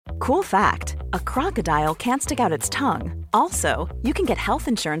Cool fact, a crocodile can't stick out its tongue. Also, you can get health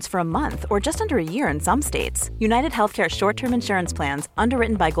insurance for a month or just under a year in some states. United Healthcare short-term insurance plans,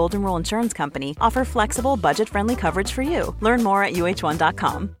 underwritten by Golden Rule Insurance Company, offer flexible, budget-friendly coverage for you. Learn more at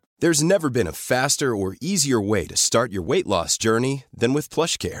uh1.com. There's never been a faster or easier way to start your weight loss journey than with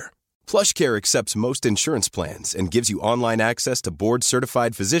PlushCare. PlushCare accepts most insurance plans and gives you online access to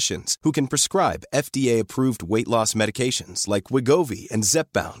board-certified physicians who can prescribe FDA-approved weight loss medications like Wegovy and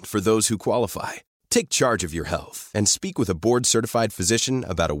Zepbound for those who qualify. Take charge of your health and speak with a board-certified physician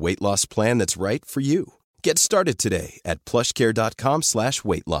about a weight loss plan that's right for you. Get started today at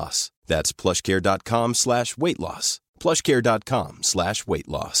plushcare.com/weight loss. That's plushcare.com/weight loss. plushcare.com/weight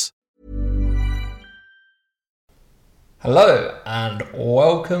loss. Hello and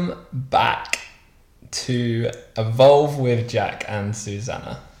welcome back to Evolve with Jack and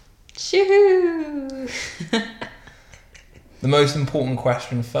Susanna. Shoo! The most important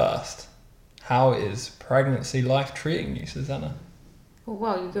question first. How is pregnancy life treating you, Susanna? Oh,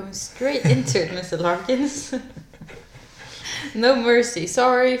 wow, you're going straight into it, Mr. Larkins. No mercy.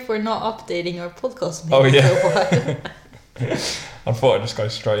 Sorry for not updating our podcast for a while. I thought I'd just go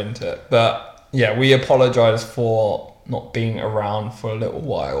straight into it. But yeah, we apologise for not being around for a little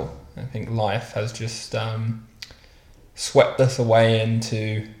while. I think life has just swept us away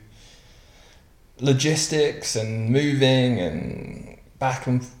into logistics and moving and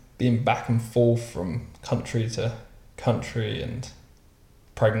being back and forth from country to country and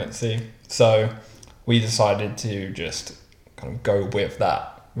pregnancy. So we decided to just kind of go with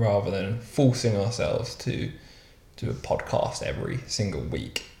that rather than forcing ourselves to do a podcast every single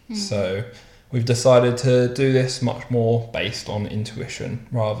week. So we've decided to do this much more based on intuition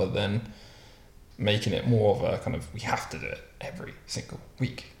rather than making it more of a kind of, we have to do it every single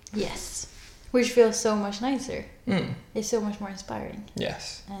week. Yes. Which feels so much nicer. It's so much more inspiring.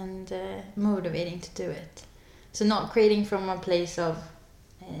 Yes. And motivating to do it. So not creating from a place of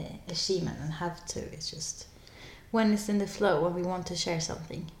achievement and have to. It's just when it's in the flow, when we want to share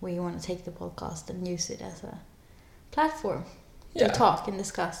something, we want to take the podcast and use it as a platform to talk and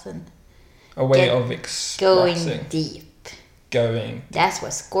discuss and a way of expressing. Going deep. Going. That's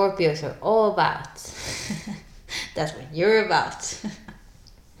what Scorpios are all about. That's what you're about.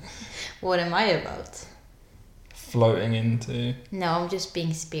 What am I about? Floating into... No, I'm just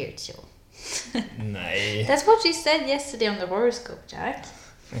being spiritual. Nay. That's what she said yesterday on the horoscope, Jack.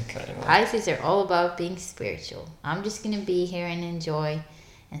 Okay. Well. Pisces are all about being spiritual. I'm just going to be here and enjoy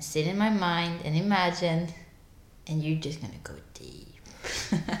and sit in my mind and imagine, and you're just going to go deep.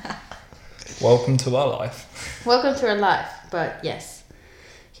 Welcome to our life. Welcome to our life. But yes,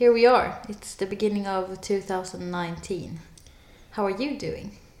 here we are. It's the beginning of 2019. How are you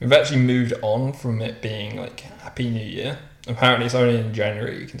doing? We've actually moved on from it being like Happy New Year. Apparently it's only in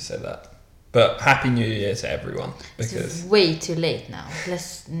January you can say that. But Happy New Year to everyone, because it's way too late now.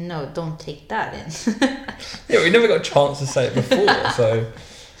 Don't take that in. Yeah, we never got a chance to say it before, so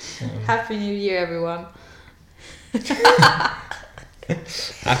Happy New Year, everyone.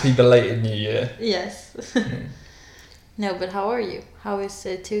 Happy belated New Year. Yes. No, but how are you? How is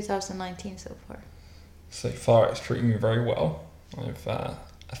 2019 so far? So far it's treating me very well. I've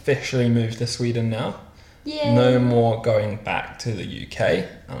officially moved to Sweden now. Yay. No more going back to the UK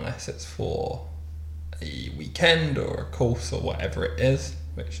unless it's for a weekend or a course or whatever it is,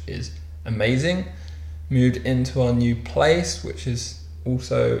 which is amazing. Moved into our new place, which is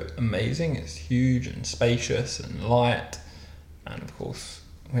also amazing. It's huge and spacious and light. And of course,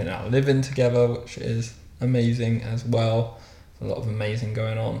 we're now living together, which is amazing as well. A lot of amazing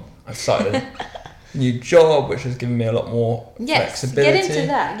going on. I've started a new job, which has given me a lot more flexibility.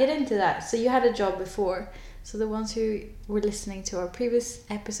 Get into that. So you had a job before. So the ones who were listening to our previous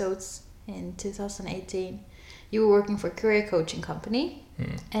episodes in 2018, you were working for a career coaching company.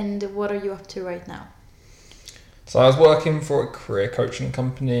 And what are you up to right now? So I was working for a career coaching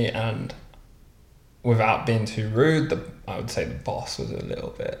company, and without being too rude, I would say the boss was a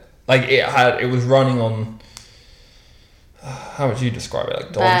little bit like it was running on. How would you describe it?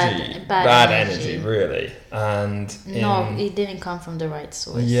 Like dodgy, bad energy, really. And it didn't come from the right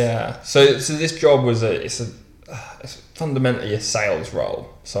source. Yeah. So this job was it's fundamentally a sales role.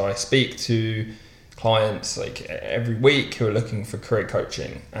 So I speak to clients like every week who are looking for career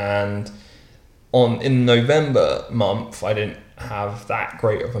coaching, and in November month I didn't have that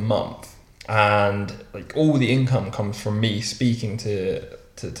great of a month, and like all the income comes from me speaking to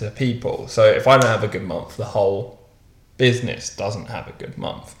people. So if I don't have a good month, the whole business doesn't have a good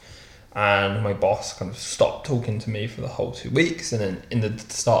month. And my boss kind of stopped talking to me for the whole 2 weeks, and then in the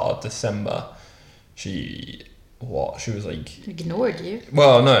start of December she She was like... Ignored you?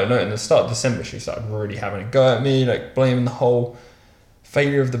 Well, no, in the start of December, she started really having a go at me, like blaming the whole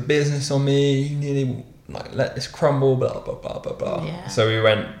failure of the business on me. You nearly like let this crumble, blah, blah, blah, blah, blah. Yeah. So we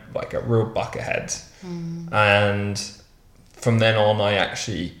went like a real bucket heads. And from then on, I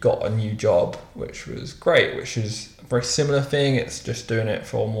actually got a new job, which was great, which is a very similar thing. It's just doing it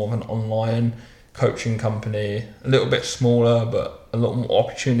for more of an online coaching company, a little bit smaller, but a lot more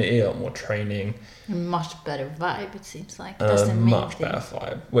opportunity, a lot more training. A much better vibe, it seems like. That's the main much thing. better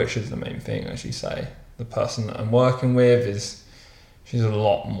vibe, which is the main thing, as you say. The person that I'm working with she's a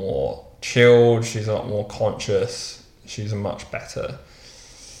lot more chilled, she's a lot more conscious, she's a much better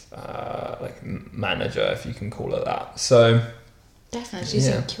manager, if you can call it that. So definitely, she's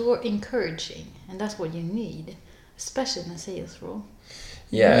encouraging, and that's what you need, especially in a sales role.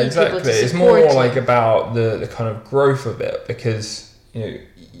 Yeah, exactly. It's more like about the kind of growth of it, because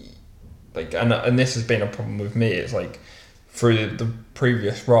like, and this has been a problem with me. It's like through the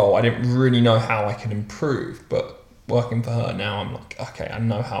previous role, I didn't really know how I could improve, but working for her now, I'm like, okay, I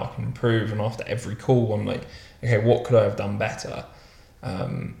know how I can improve. And after every call, I'm like, okay, what could I have done better?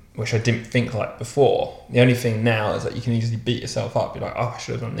 Which I didn't think like before. The only thing now is that you can easily beat yourself up. You're like, oh, I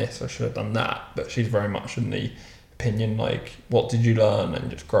should have done this, I should have done that. But she's very much in the opinion, like, what did you learn,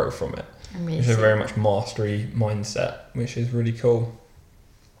 and just grow from it. Amazing. Which is a very much mastery mindset, which is really cool.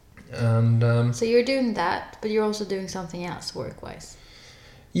 And so you're doing that, but you're also doing something else work-wise.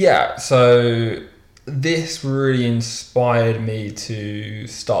 Yeah, so this really inspired me to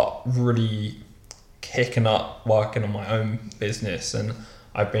start really kicking up working on my own business, and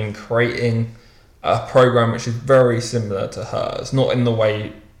I've been creating a program which is very similar to hers, not in the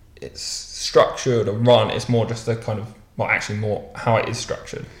way it's structured or run. It's more just the kind of, well, actually more how it is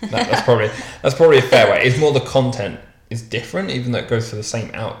structured. That's probably a fair way. It's more the content is different, even though it goes for the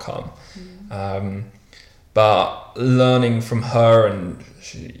same outcome. But learning from her, and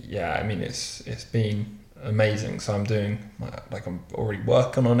it's been amazing. So I'm I'm already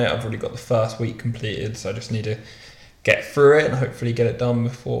working on it. I've already got the first week completed, so I just need to get through it and hopefully get it done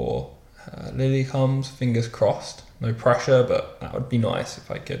before Lily comes. Fingers crossed. No pressure, but that would be nice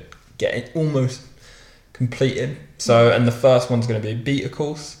if I could get it almost completed. So, and the first one's going to be a beta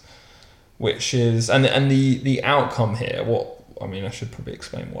course, which is, and the outcome here, I should probably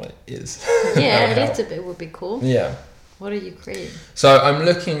explain what it is. Yeah, a little bit would be cool. Yeah. What are you creating? So I'm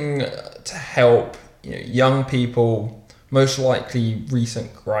looking to help young people, most likely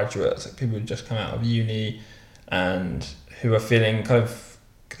recent graduates, like people who just come out of uni and who are feeling kind of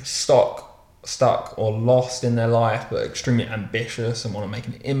stuck or lost in their life, but extremely ambitious and want to make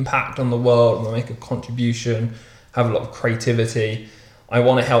an impact on the world, want to make a contribution, have a lot of creativity. I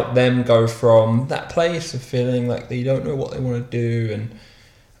want to help them go from that place of feeling like they don't know what they want to do and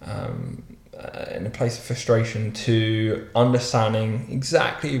in a place of frustration, to understanding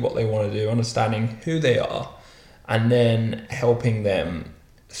exactly what they want to do, understanding who they are, and then helping them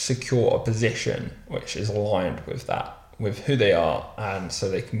secure a position which is aligned with that, with who they are, and so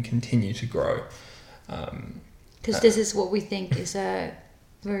they can continue to grow. Because this is what we think is a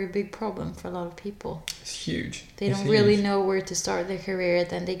very big problem for a lot of people. It's huge. They don't really know where to start their career,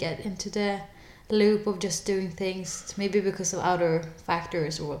 then they get into the loop of just doing things, maybe because of outer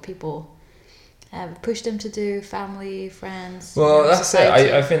factors or what people have pushed them to do, family, friends. Well, that's society.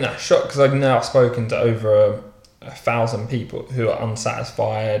 it. I think that's shocked, because I've now spoken to over 1,000 people who are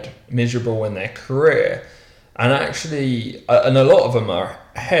unsatisfied, miserable in their career, and actually, and a lot of them are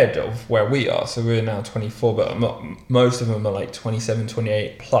ahead of where we are. So we're now 24, but most of them are like 27,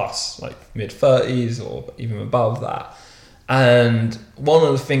 28 plus, like mid-30s or even above that. And one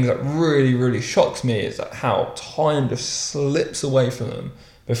of the things that really, really shocks me is that how time just slips away from them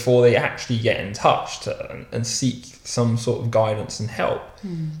before they actually get in touch and seek some sort of guidance and help.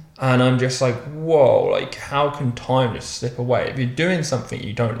 And I'm just like, whoa, like, how can time just slip away? If you're doing something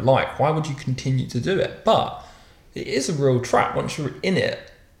you don't like, why would you continue to do it? But it is a real trap. Once you're in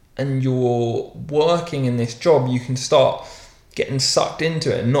it and you're working in this job, you can start getting sucked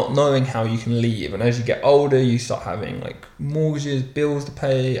into it and not knowing how you can leave. And as you get older, you start having like mortgages, bills to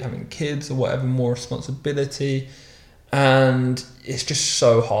pay, having kids or whatever, more responsibility. And it's just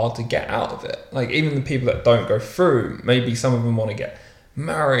so hard to get out of it. Like, even the people that don't go through, maybe some of them want to get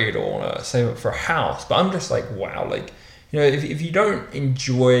married or want to save up for a house. But I'm just like, wow, like, if you don't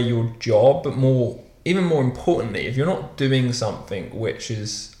enjoy your job, but even more importantly, if you're not doing something which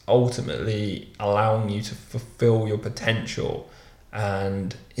is ultimately allowing you to fulfill your potential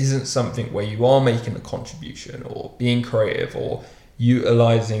and isn't something where you are making a contribution or being creative or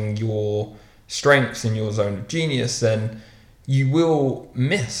utilizing your strengths in your zone of genius, then you will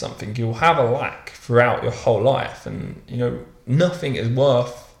miss something. You'll have a lack throughout your whole life, and nothing is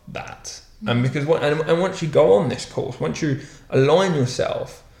worth that. And because and once you go on this course, once you align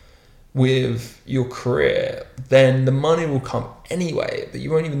yourself with your career, then the money will come anyway, but you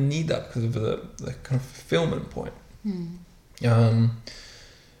won't even need that because of the kind of fulfillment point.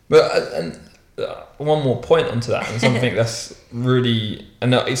 One more point onto that, and something that's really,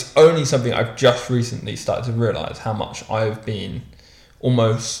 and it's only something I've just recently started to realise how much I've been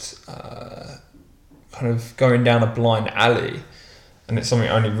almost kind of going down a blind alley, and it's something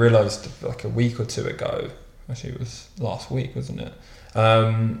I only realised like a week or two ago. Actually, it was last week, wasn't it?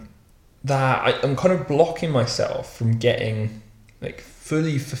 That I'm kind of blocking myself from getting like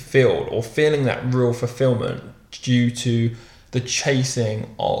fully fulfilled or feeling that real fulfillment due to the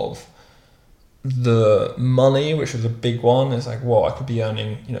chasing of the money, which was a big one. It's like, well, I could be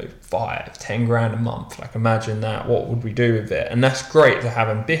earning 5-10 grand a month. Like, imagine that. What would we do with it? And that's great to have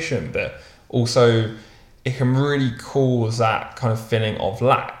ambition, but also it can really cause that kind of feeling of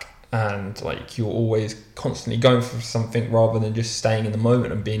lack, and like you're always constantly going for something rather than just staying in the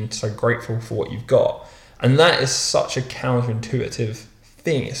moment and being so grateful for what you've got. And that is such a counterintuitive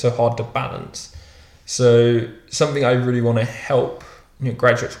thing. It's so hard to balance. So something I really want to help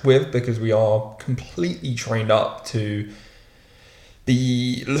graduates with, because we are completely trained up to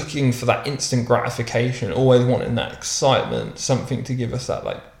be looking for that instant gratification, always wanting that excitement, something to give us that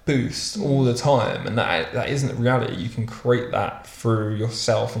like boost all the time, and that isn't the reality. You can create that through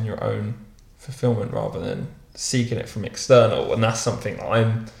yourself and your own fulfillment rather than seeking it from external. And that's something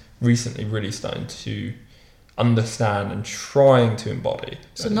I'm recently really starting to understand and trying to embody.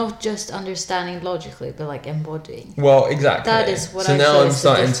 So not just understanding logically, but like embodying. Well, exactly. That is what so I now feel I'm is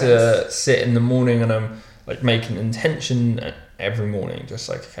starting the difference. to sit in the morning and I'm like making intention every morning, just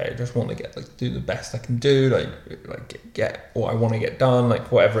like, okay, I just want to get like do the best I can do, like get what I want to get done,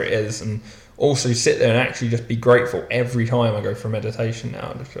 like whatever it is, and also sit there and actually just be grateful every time I go for meditation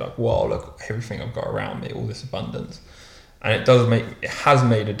now, and just be like, wow, look everything I've got around me, all this abundance. And it has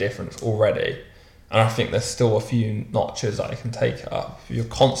made a difference already. And I think there's still a few notches that I can take up. You're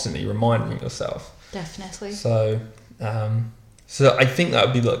constantly reminding yourself. Definitely. So I think that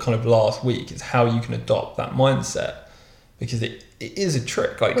would be the kind of last week, is how you can adopt that mindset, because it is a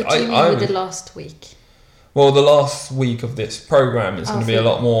trick. Like, what do you mean with the last week? Well, the last week of this program is going to be a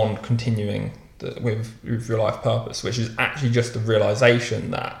lot more on continuing with your life purpose, which is actually just the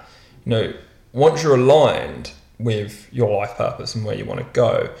realization that, once you're aligned with your life purpose and where you want to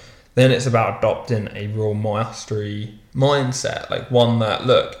go, then it's about adopting a real mastery mindset, like one that,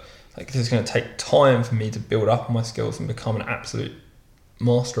 look, like this is going to take time for me to build up on my skills and become an absolute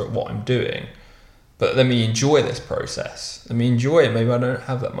master at what I'm doing. But let me enjoy this process. Let me enjoy it. Maybe I don't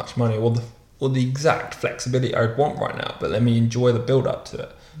have that much money or the exact flexibility I would want right now, but let me enjoy the build up to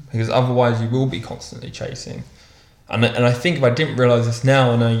it, because otherwise you will be constantly chasing. And I think if I didn't realise this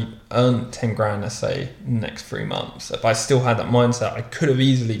now, and I earned 10 grand, let's say, in the next 3 months, if I still had that mindset, I could have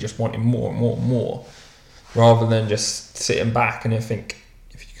easily just wanted more and more and more, rather than just sitting back. And I think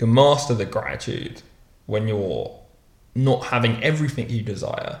if you can master the gratitude when you're not having everything you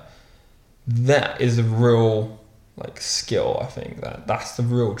desire, that is a real like skill. I think that's the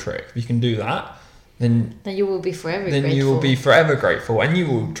real trick. If you can do that, then you will be forever grateful. Then you will be forever grateful, and you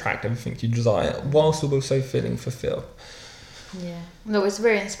will attract everything you desire, whilst also feeling fulfilled. Yeah, no, it's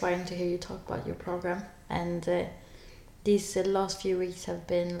very inspiring to hear you talk about your program. And these last few weeks have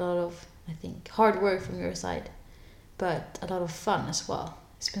been a lot of, I think, hard work from your side, but a lot of fun as well.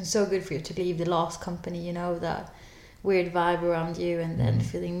 It's been so good for you to leave the last company, that weird vibe around you, and then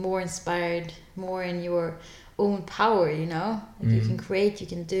feeling more inspired, more in your own power, like you can create, you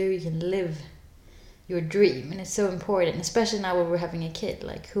can do, you can live your dream. And it's so important, especially now when we're having a kid.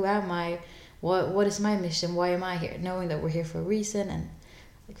 Like, who am I? What is my mission? Why am I here? Knowing that we're here for a reason, and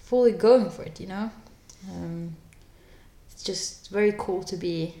like fully going for it, it's just very cool to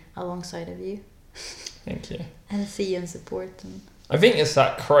be alongside of you. Thank you. And see you and support. And I think it's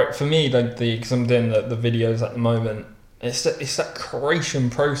that correct for me, like because I'm doing the videos at the moment. It's that creation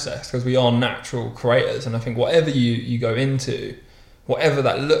process, because we are natural creators, and I think whatever you go into, whatever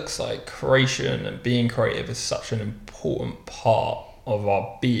that looks like, creation and being creative is such an important part of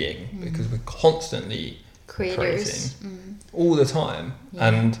our being, because we're constantly creators creating all the time. Yeah.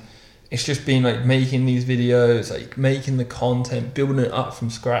 And it's just been like making these videos, like making the content, building it up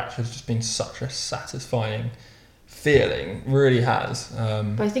from scratch has just been such a satisfying feeling. Really has.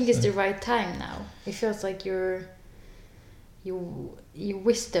 But I think it's the right time now. It feels like your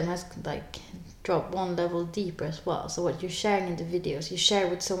wisdom has like drop one level deeper as well. So what you're sharing in the videos, you share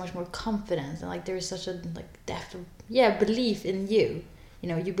with so much more confidence, and like there is such a like depth of belief in you. You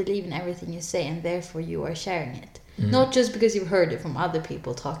know, you believe in everything you say, and therefore you are sharing it. Not just because you've heard it from other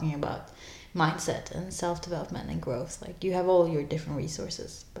people talking about mindset and self-development and growth. Like, you have all your different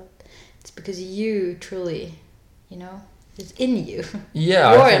resources, but it's because you truly, you know, it's in you.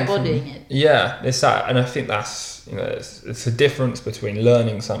 Yeah, you're embodying it. Yeah, it's that, and I think that's, you know, it's a difference between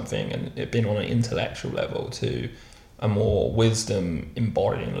learning something and it being on an intellectual level to a more wisdom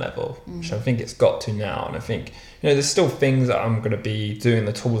embodying level, which I think it's got to now. And I think, you know, there's still things that I'm going to be doing.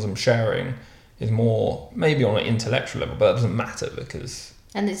 The tools I'm sharing is more maybe on an intellectual level, but that doesn't matter because.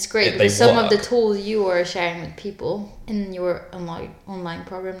 And it's great because some of the tools you are sharing with people in your online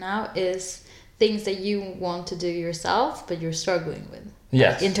program now is things that you want to do yourself, but you're struggling with.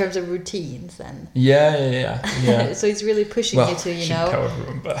 Yes. Like in terms of routines and. Yeah. So it's really pushing you to, you know. Tell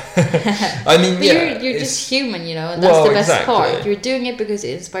everyone, but I mean, but you're just human, you know, and that's the best part. You're doing it because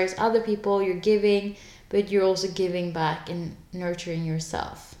it inspires other people. You're giving, but you're also giving back and nurturing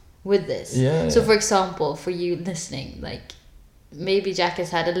yourself with this. So, for example, for you listening, like maybe Jack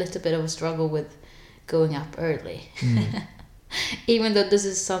has had a little bit of a struggle with going up early. Even though this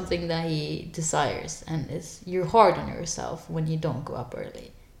is something that he desires, and you're hard on yourself when you don't go up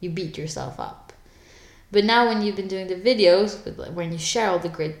early. You beat yourself up. But now when you've been doing the videos, when you share all the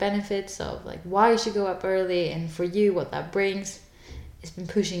great benefits of like why you should go up early and for you what that brings, it's been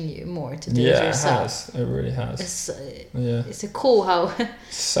pushing you more to do it yourself. It really has. It's a cool how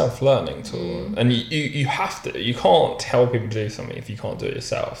self-learning tool, and you have to. You can't tell people to do something if you can't do it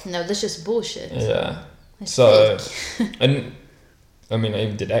yourself. No, that's just bullshit. Yeah. So, and I mean, I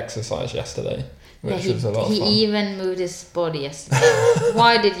even did exercise yesterday, which was a lot of fun. He even moved his body yesterday.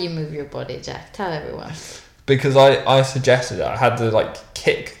 Why did you move your body, Jack? Tell everyone. Because I suggested it. I had to like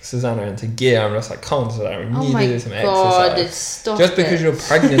kick Susanna into gear. I'm just like, come on, Susanna, we need to do some exercise. Stop just because you're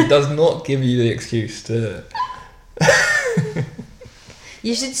pregnant does not give you the excuse to.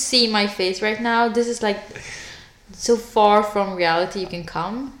 You should see my face right now. This is like so far from reality you can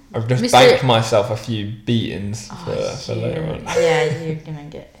come. I've just banked myself a few beatings for later on. Yeah, you're gonna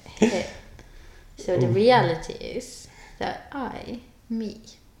get hit. So the reality is that my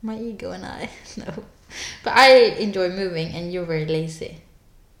ego and I, no. But I enjoy moving and you're very lazy.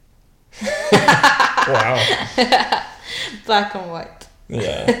 Wow. Black and white.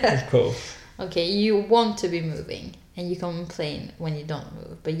 Yeah, of course. Okay, you want to be moving and you complain when you don't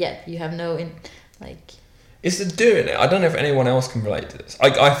move, but yet you have no It's the doing it. I don't know if anyone else can relate to this.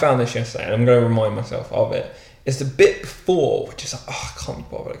 I found this yesterday and I'm going to remind myself of it. It's the bit before, which is like, oh, I can't be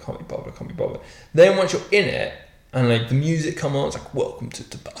bothered. Then once you're in it and like the music comes on, it's like, welcome to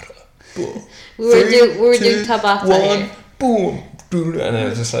Tabata. Boom. We were doing Tabata. 1, boom. And it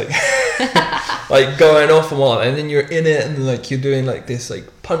was just like, like going off and on. And then you're in it and like you're doing like this like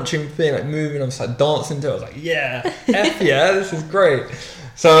punching thing, like moving. I was like dancing to it. I was like, yeah, this is great.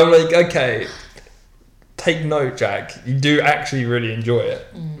 So I'm like, okay. Take note, Jack. You do actually really enjoy it.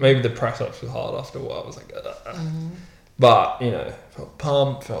 Maybe the press ups was hard after a while. I was like, but you know, felt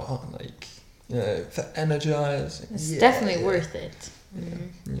pumped, felt hot, like you know, felt energized. It's definitely worth it.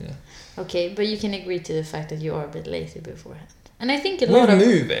 Yeah. Okay, but you can agree to the fact that you are a bit lazy beforehand, and I think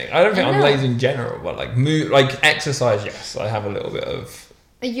moving. I don't think I'm lazy in general, but like like exercise. Yes, I have a little bit of.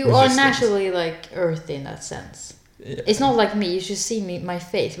 You resistance. are naturally like earthy in that sense. Yeah. It's not like me. You should see my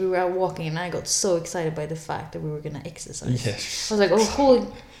face. We were out walking and I got so excited by the fact that we were going to exercise. Yes. I was like, oh, holy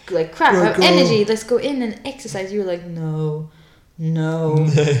like crap, I have energy. Let's go in and exercise. You were like, no. You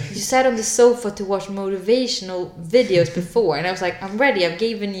sat on the sofa to watch motivational videos before. And I was like, I'm ready. I've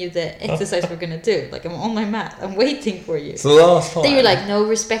given you the exercise we're going to do. Like, I'm on my mat. I'm waiting for you. It's the last time. Then you're like, no,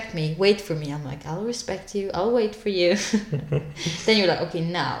 respect me. Wait for me. I'm like, I'll respect you. I'll wait for you. Then you're like, okay,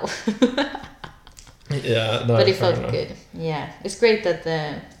 now. Yeah, no, but it felt good. Yeah, it's great that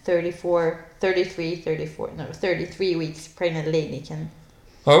the 33 weeks pregnant lady can.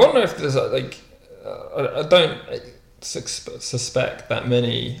 I wonder if there's I don't suspect that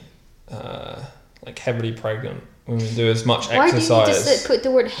many like heavily pregnant women do as much exercise. Why do you need to put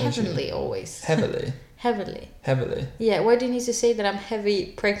the word heavenly always? Heavily. Yeah, why do you need to say that I'm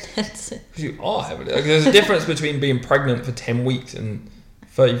heavy pregnant? Because you are heavily. Like, there's a difference between being pregnant for 10 weeks and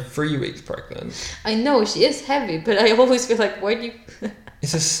 33 weeks pregnant. I know she is heavy, but I always feel like, why do you...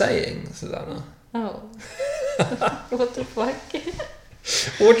 It's a saying, Susanna. Oh. What the fuck?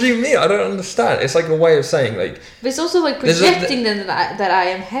 What do you mean? I don't understand. It's like a way of saying like. But it's also like projecting that I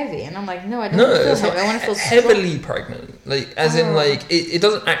am heavy, and I'm like, no, I don't feel heavy. I want to feel heavily pregnant, like as in like it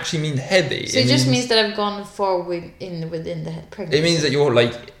doesn't actually mean heavy. So it just means that I've gone far within the pregnancy. It means that you're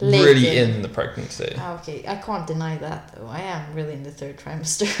like really in the pregnancy. Okay, I can't deny that though. I am really in the third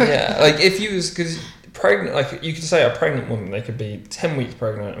trimester. Yeah, like if you was because pregnant, like you could say a pregnant woman, they could be 10 weeks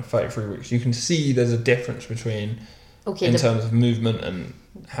pregnant and 33 weeks. You can see there's a difference between. In terms of movement and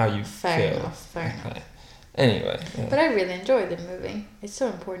how you feel. Fair enough. Anyway. Yeah. But I really enjoy the moving. It's so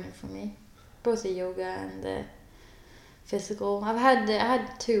important for me. Both the yoga and the physical. I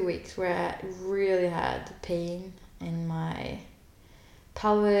had 2 weeks where I really had pain in my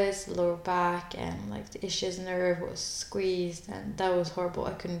pelvis, lower back, and like the ischias nerve was squeezed, and that was horrible.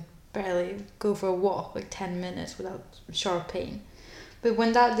 I couldn't barely go for a walk, like 10 minutes without sharp pain. But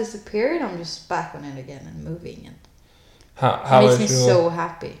when that disappeared, I'm just back on it again and moving, and How it makes me so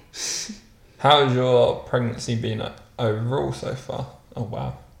happy. How has your pregnancy been overall so far? Oh,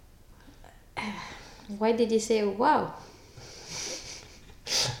 wow. Why did you say, oh, wow?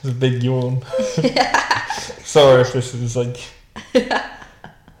 It's a big yawn. Sorry if this is like...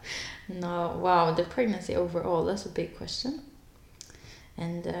 No, wow, the pregnancy overall, that's a big question.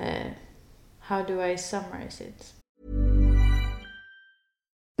 And how do I summarize it?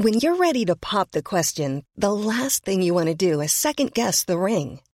 When you're ready to pop the question, the last thing you want to do is second-guess the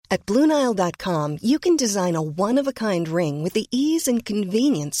ring. At BlueNile.com, you can design a one-of-a-kind ring with the ease and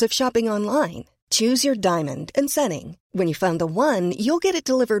convenience of shopping online. Choose your diamond and setting. When you find the one, you'll get it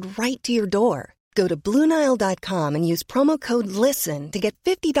delivered right to your door. Go to BlueNile.com and use promo code LISTEN to get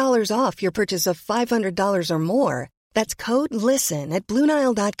 $50 off your purchase of $500 or more. That's code LISTEN at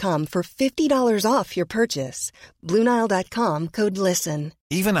BlueNile.com for $50 off your purchase. BlueNile.com, code LISTEN.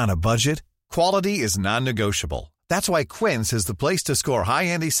 Even on a budget, quality is non-negotiable. That's why Quince is the place to score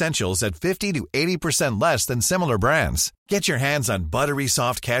high-end essentials at 50 to 80% less than similar brands. Get your hands on buttery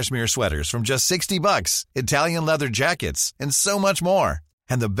soft cashmere sweaters from just $60, Italian leather jackets, and so much more.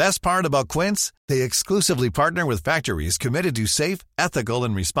 And the best part about Quince, they exclusively partner with factories committed to safe, ethical,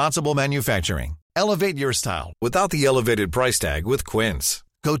 and responsible manufacturing. Elevate your style without the elevated price tag with Quince.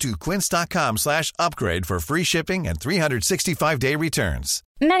 Go to quince.com/upgrade for free shipping and 365-day returns.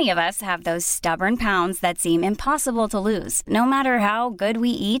 Many of us have those stubborn pounds that seem impossible to lose, no matter how good we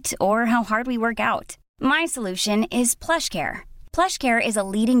eat or how hard we work out. My solution is PlushCare. PlushCare is a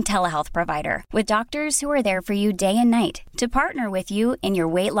leading telehealth provider with doctors who are there for you day and night to partner with you in your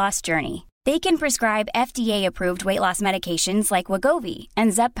weight loss journey. They can prescribe FDA-approved weight loss medications like Wegovy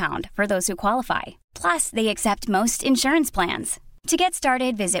and Zepbound for those who qualify. Plus, they accept most insurance plans. To get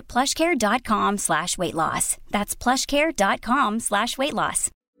started, visit plushcare.com/weightloss. That's plushcare.com/weightloss.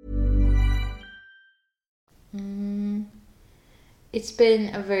 It's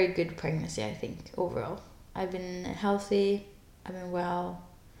been a very good pregnancy, I think, overall. I've been healthy, I've been well.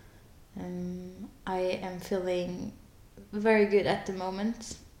 I am feeling very good at the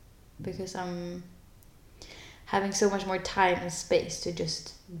moment because I'm having so much more time and space to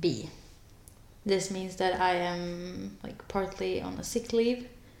just be. This means that I am like partly on a sick leave,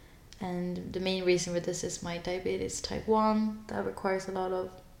 and the main reason for this is my diabetes type 1 that requires a lot of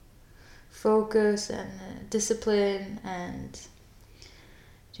focus and discipline and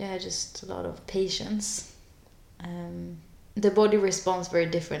just a lot of patience. The body responds very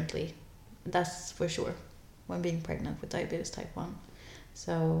differently, that's for sure, when being pregnant with diabetes type 1.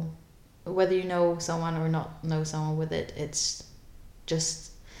 So whether you know someone or not know someone with it, it's just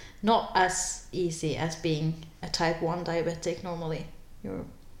not as easy as being a type 1 diabetic normally.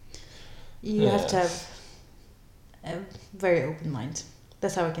 You have to have a very open mind.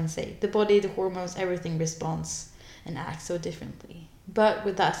 That's how I can say. The body, the hormones, everything responds and acts so differently. But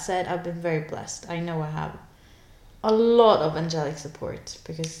with that said, I've been very blessed. I know I have a lot of angelic support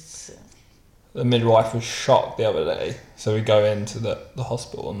because... The midwife was shocked the other day. So we go into the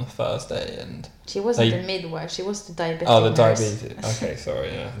hospital on the first day and... She wasn't the midwife, she was the diabetic Oh, the nurse. diabetes. Okay,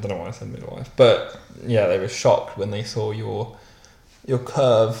 sorry, yeah. I don't know why I said midwife. But, yeah, they were shocked when they saw your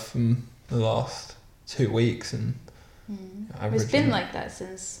curve from the last 2 weeks. And It's been like that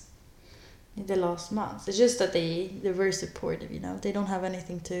since the last month. It's just that they're very supportive, you know. They don't have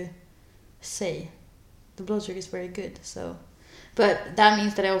anything to say. The blood sugar is very good, so... But that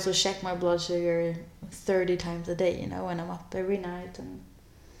means that I also check my blood sugar 30 times a day, you know, and I'm up every night. And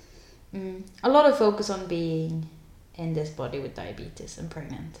a lot of focus on being in this body with diabetes and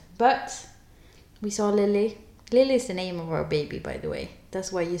pregnant. But we saw Lily Lily is the name of our baby, by the way.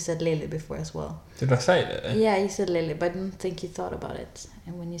 That's why you said Lily before as well. Did I say that? Yeah, you said Lily, but I don't think you thought about it.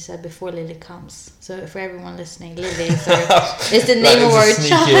 And when you said before Lily comes. So for everyone listening, Lily is the name of our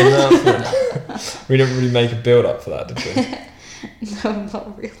child. We didn't really make a build up for that, did we? No,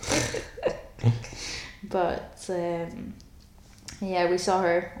 not really. But yeah, we saw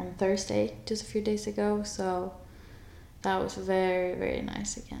her on Thursday, just a few days ago. So that was very, very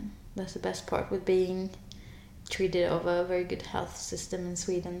nice again. That's the best part with being treated of a very good health system in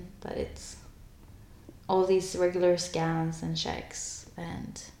Sweden, that it's all these regular scans and checks,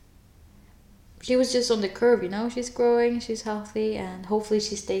 and she was just on the curve, you know. She's growing, she's healthy, and hopefully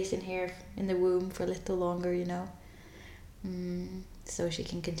she stays in here in the womb for a little longer, you know, so she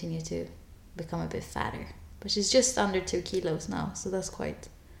can continue to become a bit fatter. But she's just under 2 kilos now, so that's quite,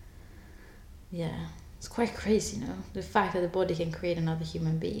 yeah, it's quite crazy, you know, the fact that the body can create another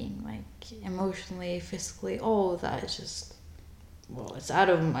human being, like emotionally, physically, all of that is just, well, it's out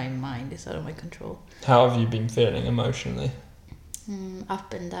of my mind, it's out of my control. How have you been feeling emotionally?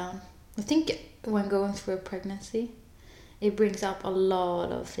 Up and down. I think when going through a pregnancy, it brings up a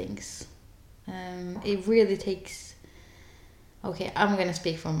lot of things. It really takes, okay, I'm gonna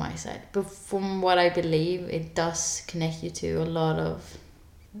speak from my side, but from what I believe, it does connect you to a lot of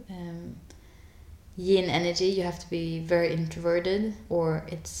yin energy. You have to be very introverted, or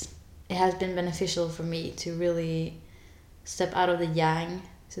it has been beneficial for me to really step out of the yang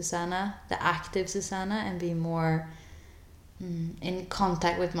Susanna, the active Susanna, and be more in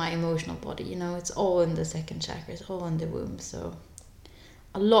contact with my emotional body. You know, it's all in the second chakra, it's all in the womb, so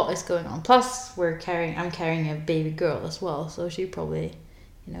a lot is going on. Plus I'm carrying a baby girl as well, so she probably,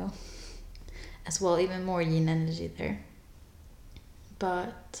 you know, as well, even more yin energy there.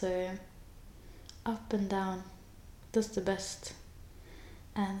 But up and down, that's the best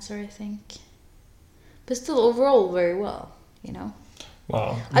answer, I think. But still, overall, very well, you know.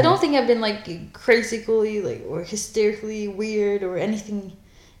 Wow. I don't think I've been like crazily like or hysterically weird or anything.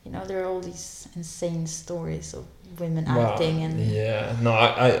 You know, there are all these insane stories of women acting and yeah. No,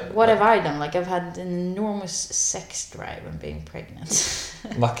 I what have I done? Like, I've had an enormous sex drive when being pregnant.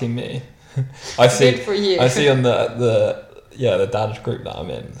 Lucky me. I see. Good for you. I see on the dad's group that I'm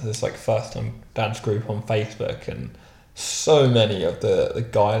in. It's like first time dad's group on Facebook, and so many of the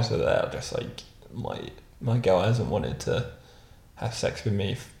guys are there. Just like my girl hasn't wanted to have sex with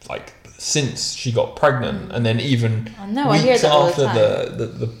me like since she got pregnant, and then even weeks after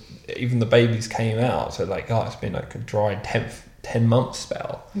the even the babies came out. So like, it's been like a dry 10 month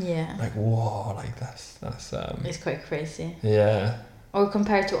spell. Yeah. Like, whoa, like that's it's quite crazy. Yeah. Or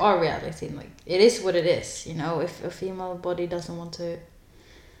compared to our reality, like, it is what it is, you know. If a female body doesn't want to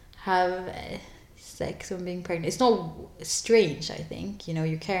have sex when being pregnant, it's not strange, I think. You know,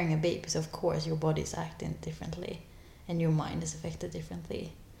 you're carrying a baby, so of course your body's acting differently and your mind is affected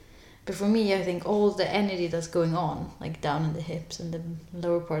differently. But for me, I think all the energy that's going on, like down in the hips and the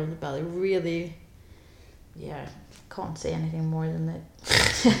lower part of the belly, really, yeah, can't say anything more than that.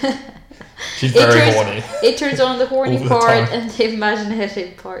 She's very horny. It turns on the horny part and the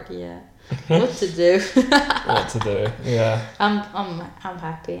imaginative part. Yeah, what to do? What to do? Yeah. I'm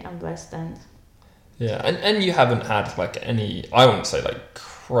happy. I'm blessed, and yeah, and you haven't had like any, I wouldn't say like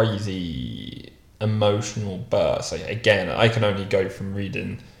crazy emotional bursts. Like, again, I can only go from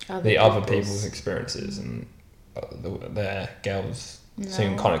reading other people's experiences, and their girls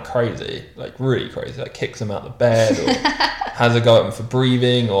seem kind of crazy, like really crazy, like kicks them out the bed or has a go at them for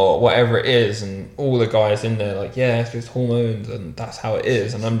breathing or whatever it is, and all the guys in there like, yeah, it's just hormones and that's how it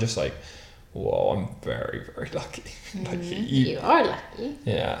is, and I'm just like, whoa, I'm very, very lucky. Like, you are lucky.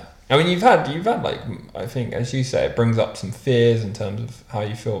 Yeah. I mean, you've had like, I think, as you say, it brings up some fears in terms of how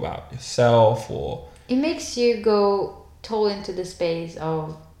you feel about yourself, or it makes you go totally into the space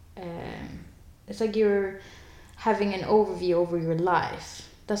of it's like you're having an overview over your life.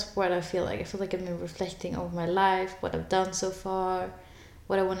 That's what I feel like. I feel like I've been reflecting over my life, what I've done so far,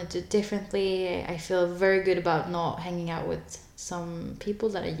 what I want to do differently. I feel very good about not hanging out with some people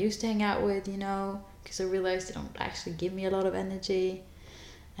that I used to hang out with, you know, because I realized they don't actually give me a lot of energy.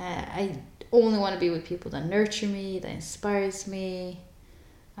 I only want to be with people that nurture me, that inspires me.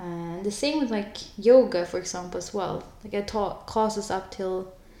 And the same with like yoga, for example, as well. Like, I taught classes up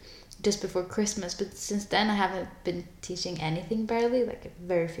till just before Christmas, but since then I haven't been teaching anything, barely, like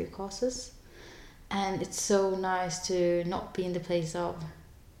very few classes. And it's so nice to not be in the place of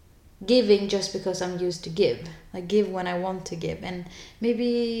giving just because I'm used to give. Like, give when I want to give. And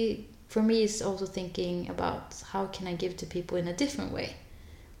maybe for me it's also thinking about how can I give to people in a different way.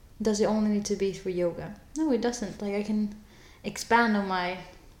 Does it only need to be through yoga? No, it doesn't. Like, I can expand on my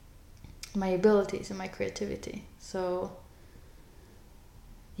my abilities and my creativity. So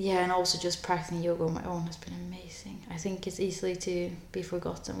yeah, and also just practicing yoga on my own has been amazing. I think it's easily to be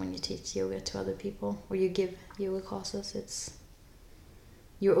forgotten when you teach yoga to other people or you give yoga classes. It's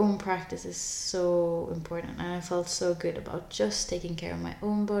your own practice is so important, and I felt so good about just taking care of my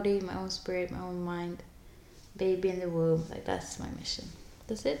own body, my own spirit, my own mind. Baby in the womb, like that's my mission.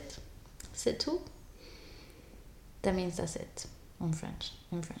 That's it. C'est tout. That means that's it. In French.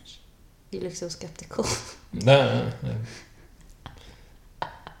 You look so skeptical. No.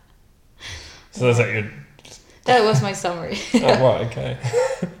 So that's like your... That was my summary. Oh, right, okay.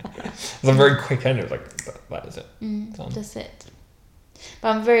 It's a very quick end. It was like, that is it. That's it. But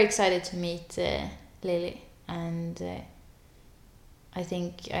I'm very excited to meet Lily, and I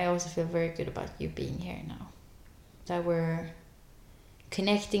think I also feel very good about you being here now. That we're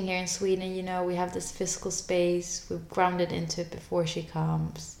connecting here in Sweden, you know, we have this physical space, we've grounded into it before she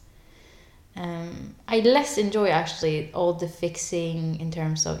comes. I less enjoy actually all the fixing in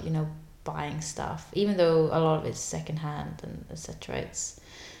terms of, you know, buying stuff, even though a lot of it's secondhand and etc. It's,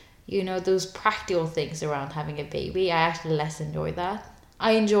 you know, those practical things around having a baby. I actually less enjoy that.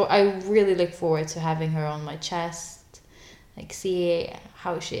 I really look forward to having her on my chest, like see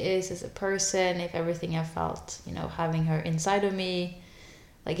how she is as a person, if everything I felt, you know, having her inside of me,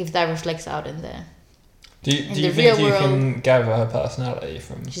 like if that reflects out in the Do you think you can gather her personality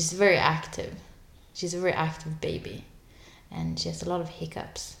from... She's very active. She's a very active baby, and she has a lot of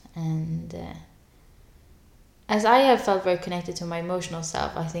hiccups, and as I have felt very connected to my emotional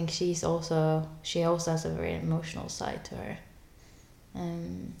self, I think she also has a very emotional side to her.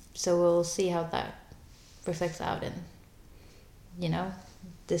 So we'll see how that reflects out in, you know,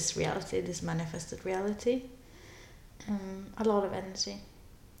 this reality, this manifested reality. A lot of energy.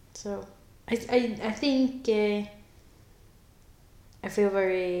 So I think I feel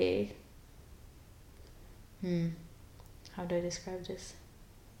very... how do I describe this?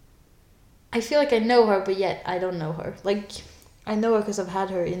 I feel like I know her, but yet I don't know her. Like, I know her because I've had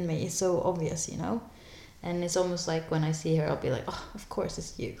her in me. It's so obvious, you know? And it's almost like when I see her, I'll be like, oh, of course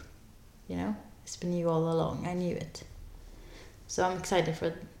it's you. You know? It's been you all along. I knew it. So I'm excited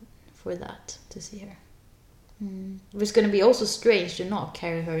for that, to see her. It's going to be also strange to not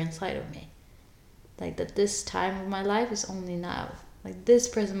carry her inside of me. Like that this time of my life is only now. Like this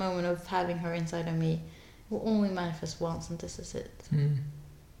present moment of having her inside of me will only manifest once, and this is it.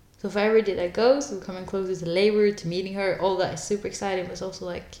 So if every day that goes, we're coming closer to labor, to meeting her, all that is super exciting, but it's also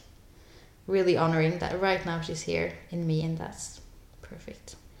like really honoring that right now she's here in me, and that's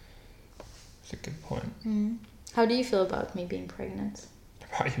perfect. That's a good point. How do you feel about me being pregnant?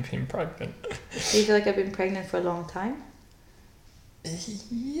 About you being pregnant? Do you feel like I've been pregnant for a long time?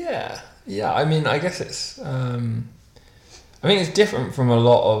 Yeah. I mean, I guess it's... I think it's different from a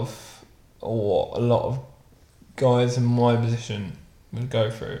lot of guys in my position would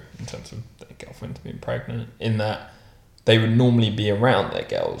go through in terms of their girlfriend being pregnant, in that they would normally be around their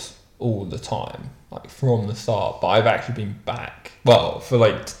girls all the time, like from the start. But I've actually been back, well, for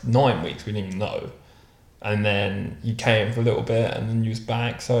like 9 weeks, we didn't even know. And then you came for a little bit and then you was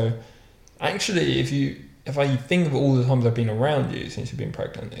back. So actually, if I think of all the times I've been around you since you've been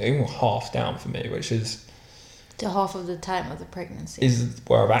pregnant, it even half down for me, which is... The half of the time of the pregnancy. Is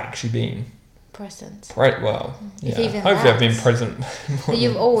where I've actually been present. Well, yeah. Hopefully I've been present.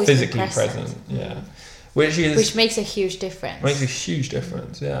 You've always physically been present. Yeah. Which makes a huge difference. Makes a huge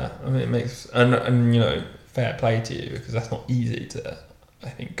difference, yeah. I mean, it makes... And you know, fair play to you, because that's not easy to, I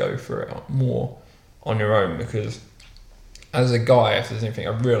think, go through it more on your own, because as a guy, if there's anything,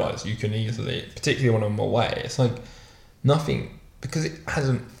 I realise you can easily, particularly when I'm away, it's like nothing, because it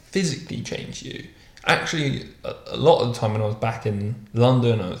hasn't physically changed you. Actually, a lot of the time when I was back in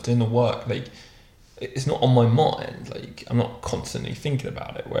London, I was doing the work, like, it's not on my mind. Like, I'm not constantly thinking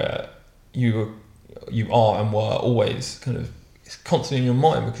about it, where you are and were always kind of, it's constantly in your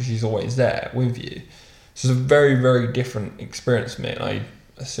mind because she's always there with you. So it's a very, very different experience for me, and I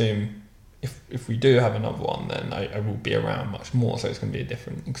assume if we do have another one, then I will be around much more, so it's going to be a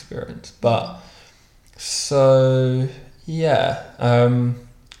different experience. But, so, yeah.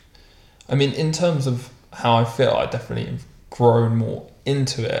 I mean, in terms of how I feel, I definitely have grown more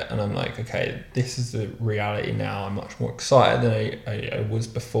into it, and I'm like, okay, this is the reality now. I'm much more excited than I was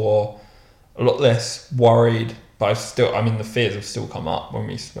before, a lot less worried, but I mean, the fears have still come up when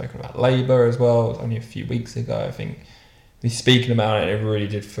we spoke about labour as well. It was only a few weeks ago, I think. Me speaking about it, it really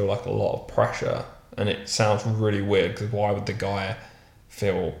did feel like a lot of pressure, and it sounds really weird, because why would the guy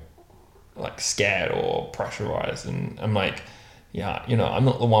feel like scared or pressurized? And I'm like, yeah, you know, I'm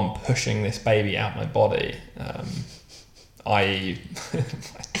not the one pushing this baby out my body, i.e.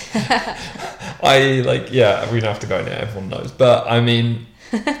 we don't have to go in there, everyone knows. But I mean,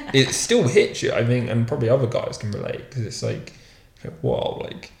 it still hits you, I think, and probably other guys can relate, because it's like, wow,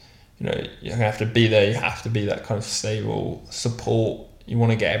 like, you know, you have to be there, you have to be that kind of stable support. You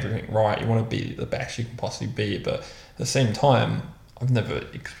want to get everything right, you want to be the best you can possibly be, but at the same time, I've never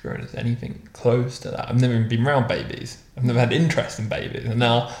experienced anything close to that. I've never even been around babies. I've never had interest in babies. And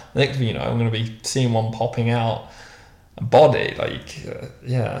now, the next thing you know, I'm going to be seeing one popping out a body.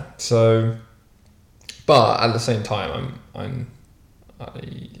 So, but at the same time, I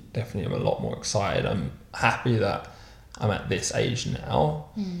definitely am a lot more excited. I'm happy that I'm at this age now.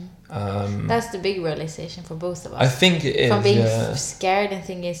 That's the big realization for both of us. I think it is. From being scared and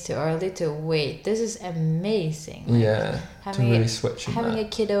thinking it's too early to wait. This is amazing. Like, to really switch. Having a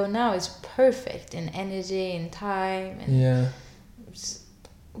kiddo now is perfect in energy and time. And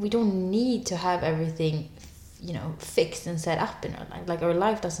we don't need to have everything, you know, fixed and set up in our life. Like, our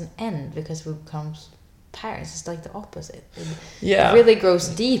life doesn't end because we become parents. It's like the opposite. It really grows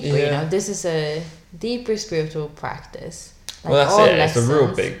deeper. You know, this is a deeper spiritual practice. Like, well, that's it. Lessons. It's a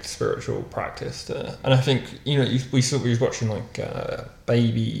real big spiritual practice, and I think, you know, we was watching like not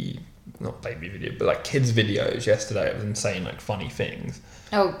baby video, but like kids videos yesterday of them saying like funny things.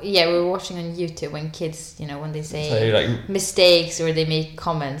 Oh yeah, we were watching on YouTube when kids, you know, when they say like mistakes or they make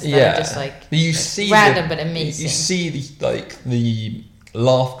comments that are just like you see random but amazing. You see the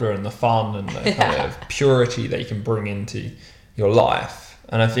laughter and the fun and the kind of purity they can bring into your life,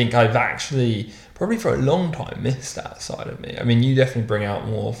 and I think I've actually probably for a long time missed that side of me. I mean, you definitely bring out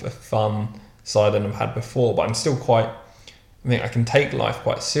more of a fun side than I've had before, but I'm still I think I can take life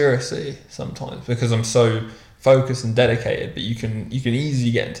quite seriously sometimes because I'm so focused and dedicated, but you can easily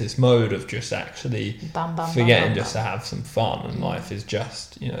get into this mode of just actually forgetting just to have some fun, and life is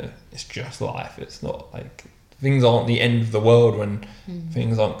just, you know, it's just life. It's not like things aren't the end of the world when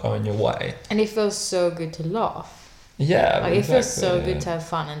things aren't going your way. And it feels so good to laugh. Yeah, like, it feels so good to have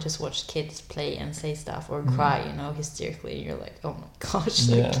fun and just watch kids play and say stuff or cry, you know, hysterically, and you're like, oh my gosh,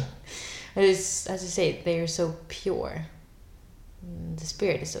 like, it's, as you say, they are so pure. The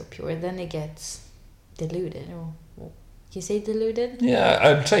spirit is so pure. Then it gets diluted, or can you say diluted? Yeah,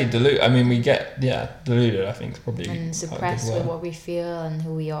 I'd say diluted. I mean, we get diluted, I think, is probably, and suppressed with what we feel and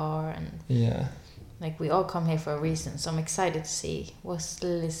who we are, and like, we all come here for a reason. So I'm excited to see what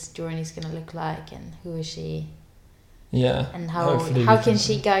Lily's journey is gonna look like, and who is she. Yeah. And how can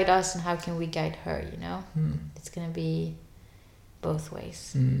she guide us, and how can we guide her, you know? It's going to be both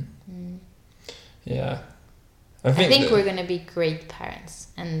ways. Yeah. I think we're going to be great parents,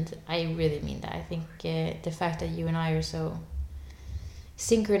 and I really mean that. I think the fact that you and I are so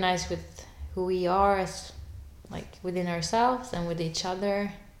synchronized with who we are as, like, within ourselves and with each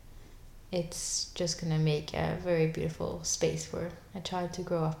other, it's just going to make a very beautiful space for a child to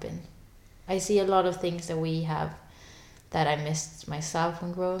grow up in. I see a lot of things that we have that I missed myself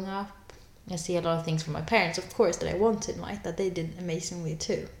when growing up. I see a lot of things from my parents, of course, that I wanted, that they did amazingly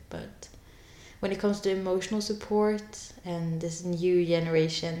too. But when it comes to emotional support and this new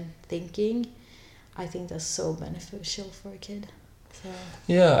generation thinking, I think that's so beneficial for a kid. So.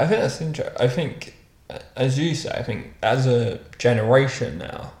 Yeah, I think that's interesting. I think, as you say, I think as a generation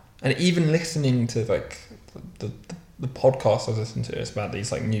now, and even listening to like the podcast I was listening to, it's about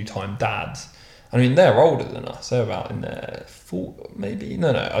these like new time dads. I mean, they're older than us. They're about in their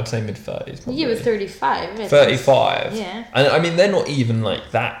I'd say mid-30s. You were 35. 35. Yeah. And I mean, they're not even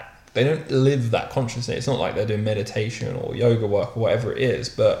like that. They don't live that consciously. It's not like they're doing meditation or yoga work or whatever it is.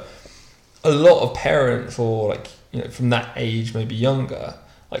 But a lot of parents, or like, you know, from that age, maybe younger,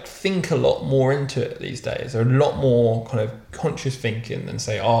 like, think a lot more into it these days. They're a lot more kind of conscious thinking than,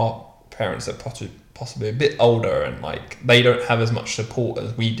 say, our parents are possibly a bit older, and like they don't have as much support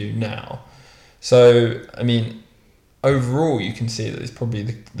as we do now. So, I mean, overall, you can see that it's probably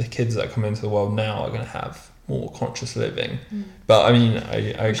the kids that come into the world now are going to have more conscious living. But, I mean, I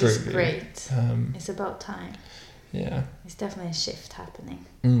agree with you. Great. It's about time. Yeah. It's definitely a shift happening.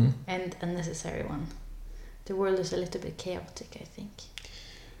 And a necessary one. The world is a little bit chaotic, I think.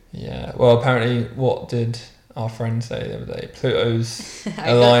 Yeah. Well, apparently, what did our friend say the other day? Pluto's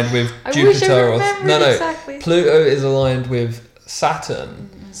aligned with Jupiter. Exactly. Pluto is aligned with Saturn.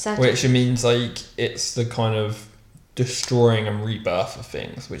 Which means like it's the kind of destroying and rebirth of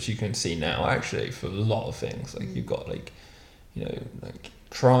things, which you can see now actually for a lot of things. Like you've got like, you know, like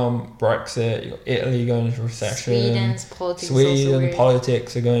Trump, Brexit, you've got Italy going into recession. Sweden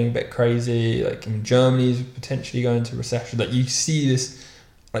politics are going a bit crazy. Like in Germany's potentially going into recession. Like you see this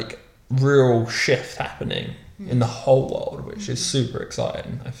like real shift happening in the whole world, which is super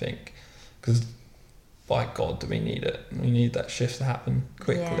exciting, I think, because by God, do we need it? We need that shift to happen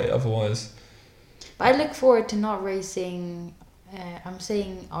quickly, otherwise. But I look forward to not raising, I'm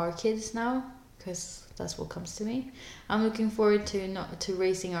saying our kids now, because that's what comes to me. I'm looking forward to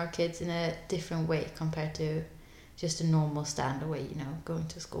raising our kids in a different way compared to just a normal standard way, you know, going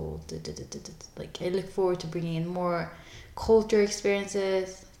to school. Like, I look forward to bringing in more culture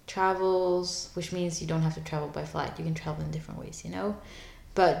experiences, travels, which means you don't have to travel by flight. You can travel in different ways, you know.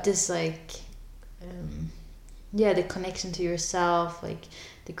 But just like, the connection to yourself, like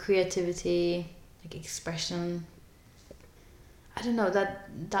the creativity, like expression. I don't know,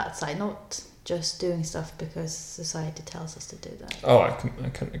 that side, not just doing stuff because society tells us to do that. Oh, I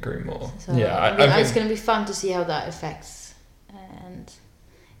couldn't agree more. So, yeah, it's going to be fun to see how that affects and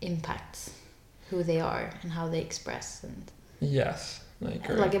impacts who they are and how they express. And yes, I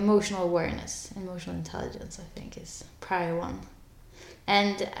agree. Like emotional awareness, emotional intelligence, I think is prior one.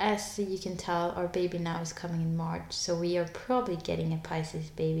 And as you can tell, our baby now is coming in March, so we are probably getting a Pisces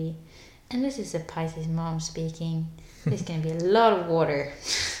baby. And this is a Pisces mom speaking. There's going to be a lot of water.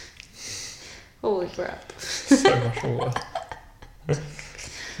 Holy crap. So much water.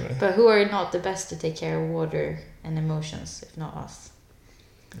 But who are not the best to take care of water and emotions, if not us?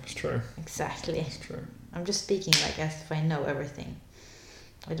 That's true. Exactly. That's true. I'm just speaking like as if I know everything.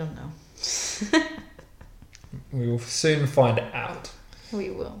 I don't know. We will soon find out. We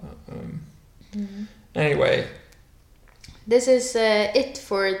will. Anyway. This is it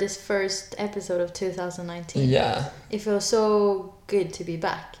for this first episode of 2019. Yeah. It feels so good to be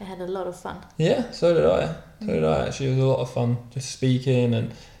back. I had a lot of fun. Yeah, so did I. Actually, it was a lot of fun just speaking,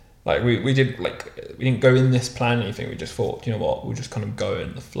 and like we didn't go in this plan anything. We just thought, you know what, we'll just kind of go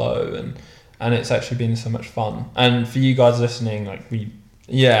in the flow, and it's actually been so much fun. And for you guys listening,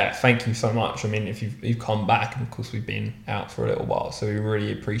 thank you so much. I mean, if you've come back, and of course we've been out for a little while, so we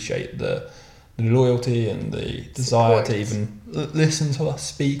really appreciate the loyalty and the desire to even listen to us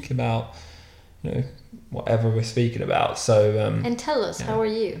speak about, you know, whatever we're speaking about. So and tell us, how are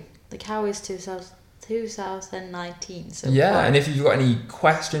you? Like, how is 2019 so far? And if you've got any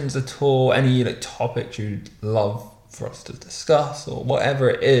questions at all, any like topics you'd love for us to discuss or whatever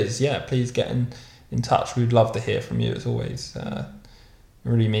it is, please get in touch. We'd love to hear from you. As always, it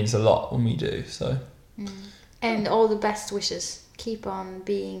really means a lot when we do. So and all the best wishes. Keep on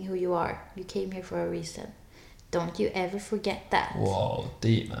being who you are. You came here for a reason. Don't you ever forget that. Whoa,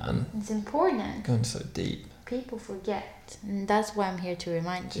 deep, man. It's important. Going so deep. People forget. And that's why I'm here to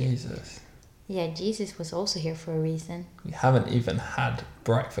remind you. Jesus. Yeah, Jesus was also here for a reason. We haven't even had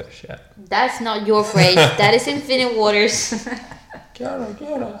breakfast yet. That's not your phrase. That is Infinite Waters. Hello.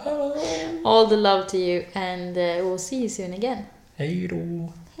 All the love to you. And we'll see you soon again. Hej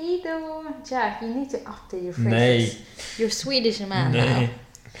då. Hej då. Jack, you need to update your phrases. Nej. You're Swedish man now.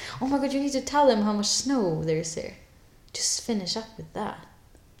 Oh my god, you need to tell them how much snow there is here. Just finish up with that.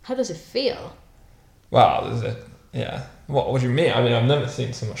 How does it feel? Wow, What do you mean? I mean, I've never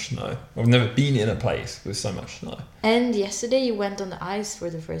seen so much snow. I've never been in a place with so much snow. And yesterday you went on the ice for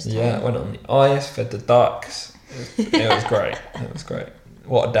the first time. Yeah, I went on the ice, fed the ducks. It was great. It was great.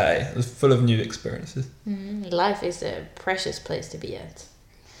 What a day. It was full of new experiences. Life is a precious place to be at.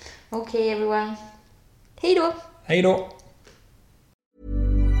 Okay, everyone. Hej då! Hej då!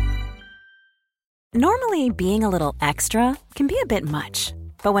 Normally, being a little extra can be a bit much.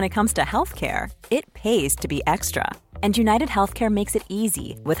 But when it comes to healthcare, it pays to be extra. And United Healthcare makes it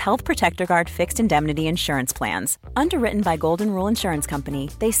easy with Health Protector Guard fixed indemnity insurance plans. Underwritten by Golden Rule Insurance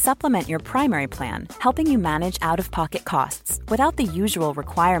Company, they supplement your primary plan, helping you manage out-of-pocket costs without the usual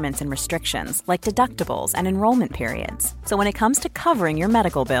requirements and restrictions like deductibles and enrollment periods. So when it comes to covering your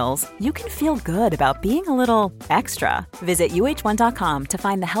medical bills, you can feel good about being a little extra. Visit uh1.com to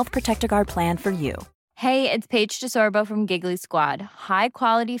find the Health Protector Guard plan for you. Hey, it's Paige DeSorbo from Giggly Squad. High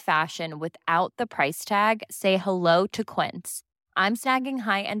quality fashion without the price tag. Say hello to Quince. I'm snagging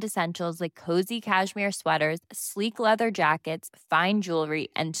high-end essentials like cozy cashmere sweaters, sleek leather jackets, fine jewelry,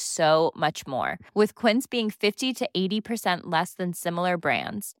 and so much more. With Quince being 50 to 80% less than similar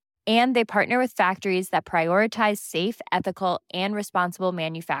brands. And they partner with factories that prioritize safe, ethical, and responsible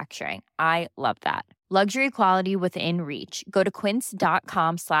manufacturing. I love that. Luxury quality within reach. Go to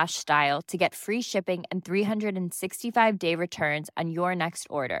quince.com/style to get free shipping and 365-day returns on your next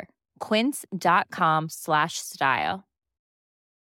order. Quince.com/style.